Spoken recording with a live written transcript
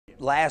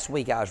last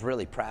week I was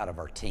really proud of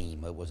our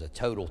team. It was a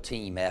total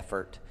team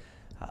effort,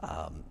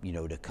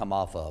 to come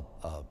off a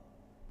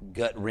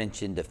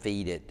gut-wrenching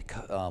defeat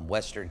at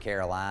Western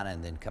Carolina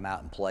and then come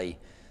out and play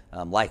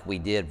like we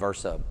did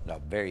versus a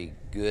very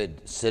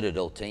good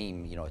Citadel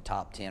team, a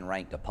top 10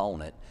 ranked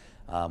opponent.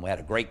 We had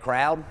a great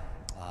crowd.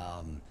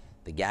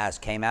 The guys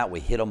came out, we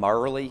hit them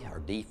early. Our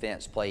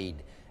defense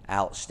played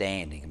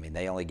outstanding. I mean,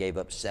 they only gave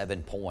up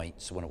 7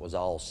 points when it was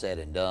all said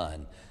and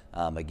done.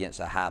 Against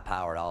a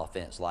high-powered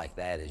offense like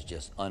that is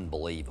just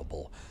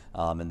unbelievable.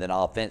 And then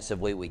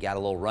offensively, we got a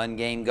little run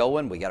game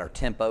going. We got our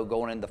tempo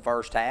going in the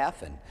first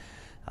half,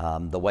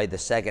 and the way the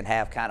second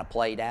half kind of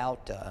played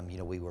out,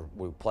 we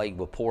were playing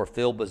with poor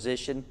field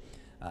position,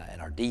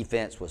 and our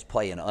defense was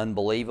playing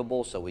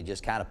unbelievable. So we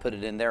just kind of put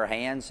it in their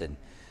hands and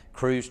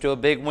cruised to a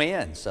big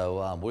win.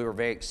 So we were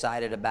very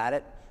excited about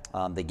it.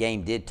 The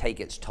game did take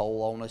its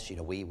toll on us.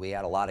 We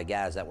had a lot of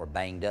guys that were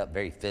banged up.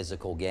 Very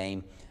physical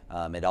game.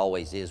 It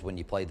always is when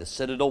you play the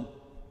Citadel.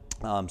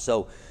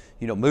 So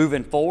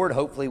moving forward,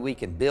 hopefully we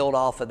can build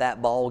off of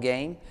that ball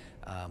game.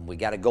 We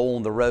got to go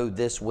on the road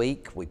this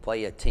week. We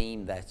play a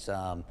team that's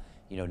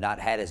not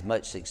had as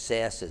much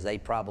success as they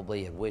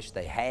probably have wished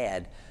they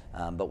had.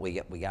 But we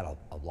got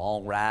a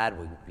long ride.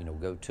 We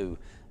go to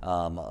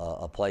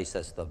a place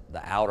that's the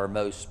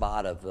outermost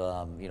spot of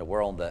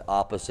we're on the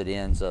opposite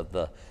ends of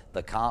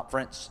the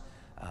conference.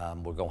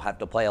 We're going to have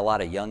to play a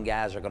lot of young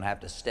guys. Are going to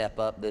have to step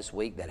up this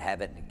week that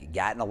haven't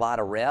gotten a lot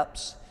of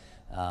reps.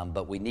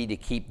 But we need to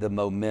keep the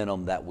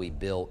momentum that we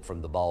built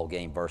from the ball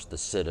game versus the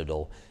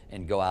Citadel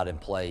and go out and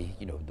play,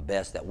 the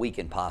best that we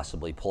can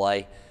possibly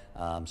play.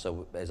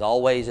 So as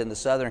always in the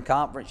Southern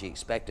Conference, you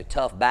expect a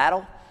tough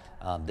battle.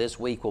 This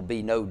week will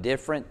be no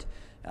different.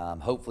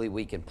 Hopefully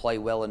we can play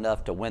well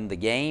enough to win the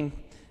game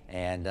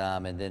and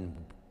then,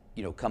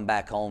 come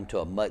back home to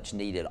a much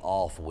needed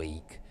off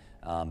week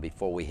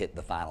before we hit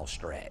the final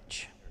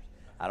stretch.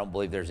 I don't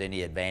believe there's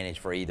any advantage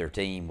for either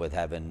team with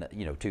having,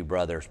 two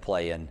brothers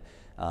playing,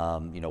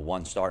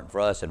 one starting for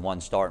us and one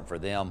starting for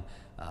them.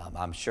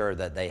 I'm sure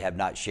that they have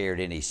not shared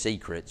any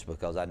secrets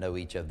because I know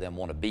each of them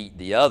want to beat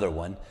the other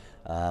one.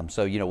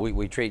 So,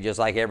 we treat it just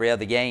like every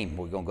other game.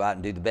 We're going to go out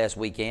and do the best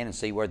we can and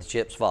see where the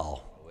chips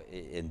fall.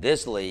 In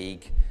this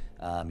league,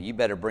 you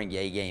better bring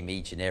your A game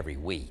each and every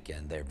week.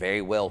 And they're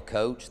very well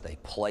coached. They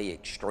play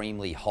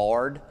extremely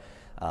hard.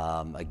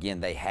 Again,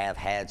 they have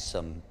had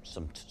some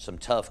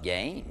tough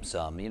games.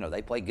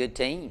 They play good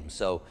teams.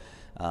 So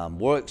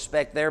we'll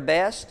expect their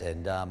best,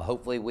 and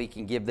hopefully we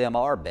can give them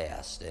our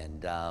best.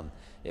 And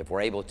if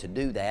we're able to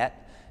do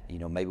that,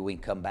 maybe we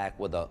can come back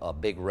with a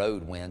big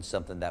road win,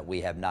 something that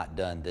we have not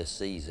done this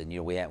season.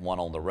 We haven't won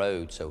on the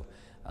road. So,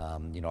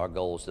 our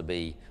goal is to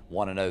be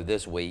 1-0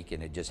 this week,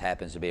 and it just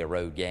happens to be a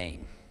road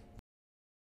game.